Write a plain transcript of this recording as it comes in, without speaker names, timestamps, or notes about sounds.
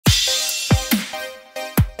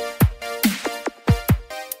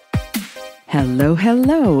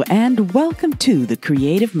Hello, and welcome to the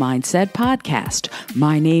Creative Mindset Podcast.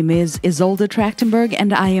 My name is Isolde Trachtenberg,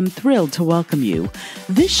 and I am thrilled to welcome you.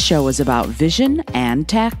 This show is about vision and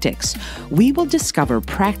tactics. We will discover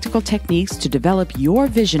practical techniques to develop your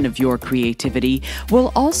vision of your creativity.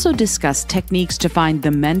 We'll also discuss techniques to find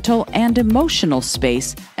the mental and emotional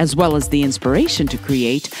space, as well as the inspiration to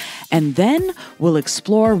create. And then we'll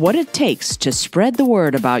explore what it takes to spread the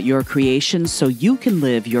word about your creation so you can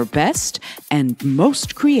live your best and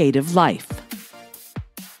most creative life.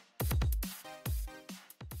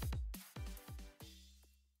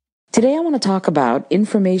 Today I want to talk about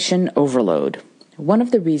information overload. One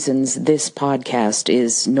of the reasons this podcast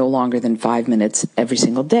is no longer than 5 minutes every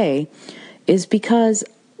single day is because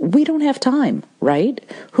we don't have time, right?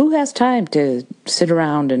 Who has time to sit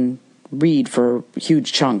around and read for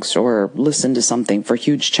huge chunks or listen to something for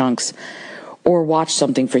huge chunks or watch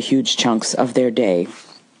something for huge chunks of their day?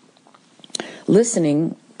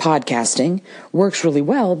 Listening, podcasting, works really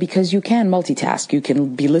well because you can multitask. You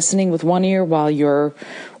can be listening with one ear while you're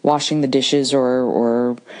washing the dishes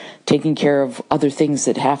or taking care of other things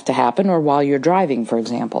that have to happen, or while you're driving, for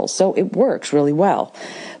example. So it works really well.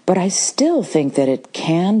 But I still think that it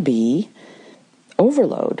can be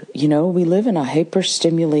overload. You know, we live in a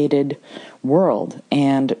hyper-stimulated world,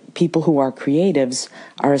 and people who are creatives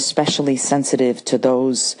are especially sensitive to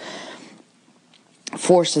those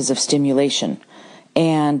forces of stimulation.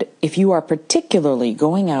 And if you are particularly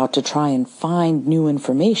going out to try and find new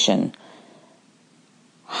information,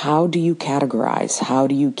 how do you categorize? How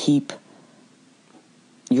do you keep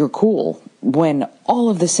your cool when all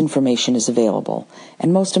of this information is available?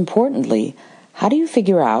 And most importantly, how do you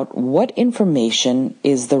figure out what information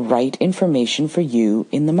is the right information for you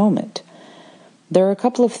in the moment? There are a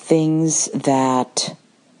couple of things that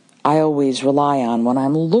I always rely on when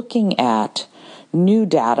I'm looking at new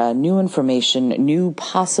data, new information, new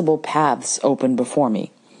possible paths open before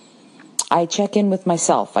me. I check in with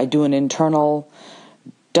myself. I do an internal,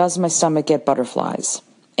 does my stomach get butterflies?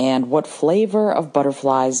 And what flavor of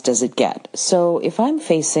butterflies does it get? So if I'm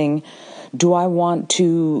facing, do I want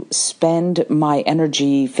to spend my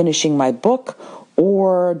energy finishing my book,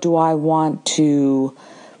 or do I want to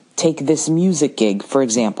take this music gig, for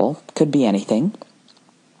example? Could be anything.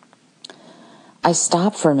 I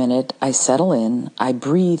stop for a minute, I settle in, I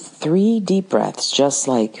breathe 3 deep breaths, just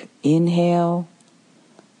like inhale,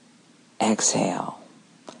 exhale,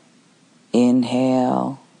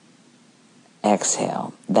 inhale,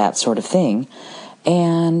 exhale, that sort of thing.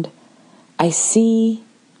 And I see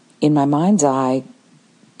in my mind's eye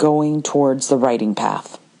going towards the writing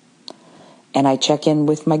path. And I check in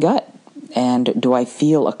with my gut. And do I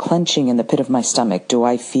feel a clenching in the pit of my stomach? Do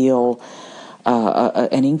I feel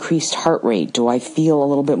an increased heart rate? Do I feel a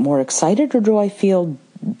little bit more excited, or do I feel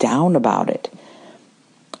down about it?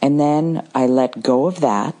 And then I let go of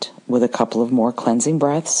that with a couple of more cleansing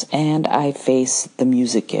breaths, and I face the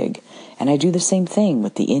music gig. And I do the same thing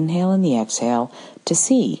with the inhale and the exhale to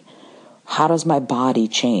see, how does my body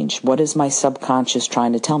change? What is my subconscious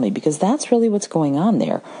trying to tell me? Because that's really what's going on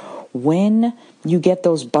there. When you get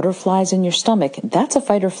those butterflies in your stomach, that's a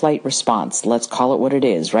fight or flight response. Let's call it what it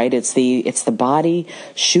is, right? It's the body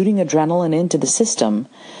shooting adrenaline into the system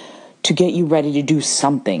to get you ready to do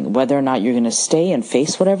something, whether or not you're going to stay and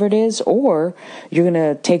face whatever it is, or you're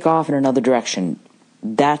going to take off in another direction.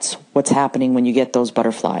 That's what's happening when you get those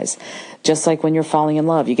butterflies. Just like when you're falling in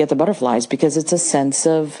love, you get the butterflies because it's a sense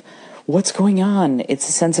of what's going on. It's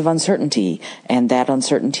a sense of uncertainty, and that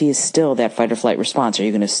uncertainty is still that fight or flight response. Are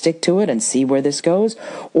you going to stick to it and see where this goes,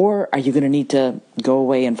 or are you going to need to go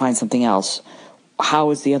away and find something else? How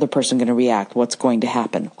is the other person going to react? What's going to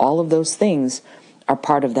happen? All of those things are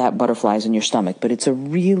part of that butterflies in your stomach, but it's a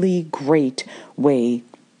really great way,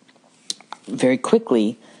 very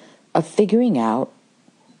quickly, of figuring out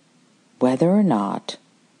whether or not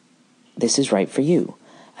this is right for you.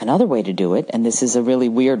 Another way to do it, and this is a really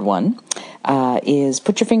weird one, is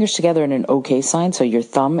put your fingers together in an OK sign, so your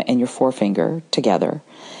thumb and your forefinger together,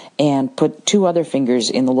 and put 2 other fingers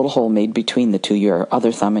in the little hole made between the 2, your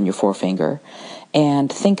other thumb and your forefinger,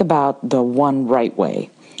 and think about the one right way,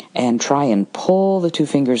 and try and pull the 2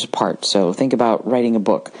 fingers apart. So think about writing a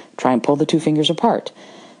book. Try and pull the 2 fingers apart.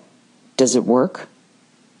 Does it work?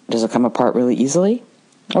 Does it come apart really easily?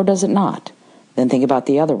 Or does it not? Then think about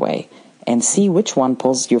the other way and see which one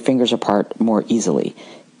pulls your fingers apart more easily.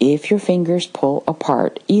 If your fingers pull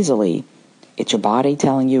apart easily, it's your body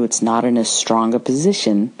telling you it's not in as strong a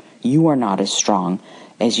position, you are not as strong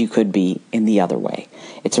as you could be in the other way.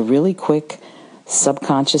 It's a really quick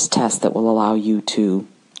subconscious test that will allow you to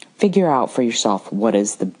figure out for yourself what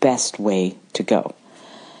is the best way to go.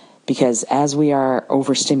 Because as we are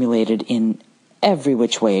overstimulated in every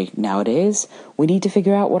which way nowadays, we need to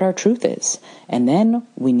figure out what our truth is. And then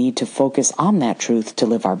we need to focus on that truth to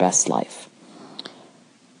live our best life.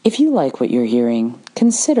 If you like what you're hearing,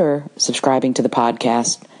 consider subscribing to the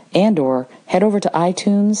podcast and/or head over to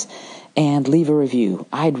iTunes and leave a review.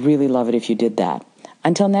 I'd really love it if you did that.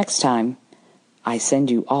 Until next time, I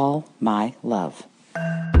send you all my love.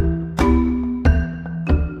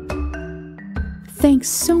 Thanks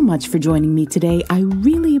so much for joining me today. I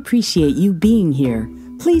really appreciate you being here.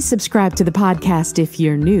 Please subscribe to the podcast if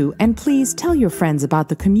you're new, and please tell your friends about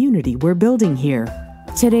the community we're building here.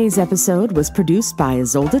 Today's episode was produced by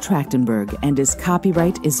Isolde Trachtenberg and is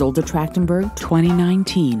copyright Isolde Trachtenberg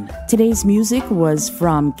 2019. Today's music was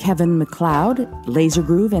from Kevin MacLeod, Laser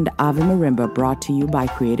Groove, and Ave Marimba, brought to you by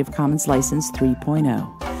Creative Commons License 3.0.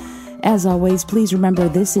 As always, please remember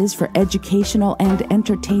this is for educational and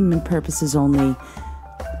entertainment purposes only.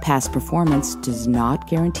 Past performance does not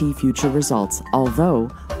guarantee future results, although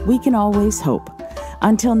we can always hope.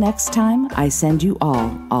 Until next time, I send you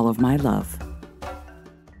all of my love.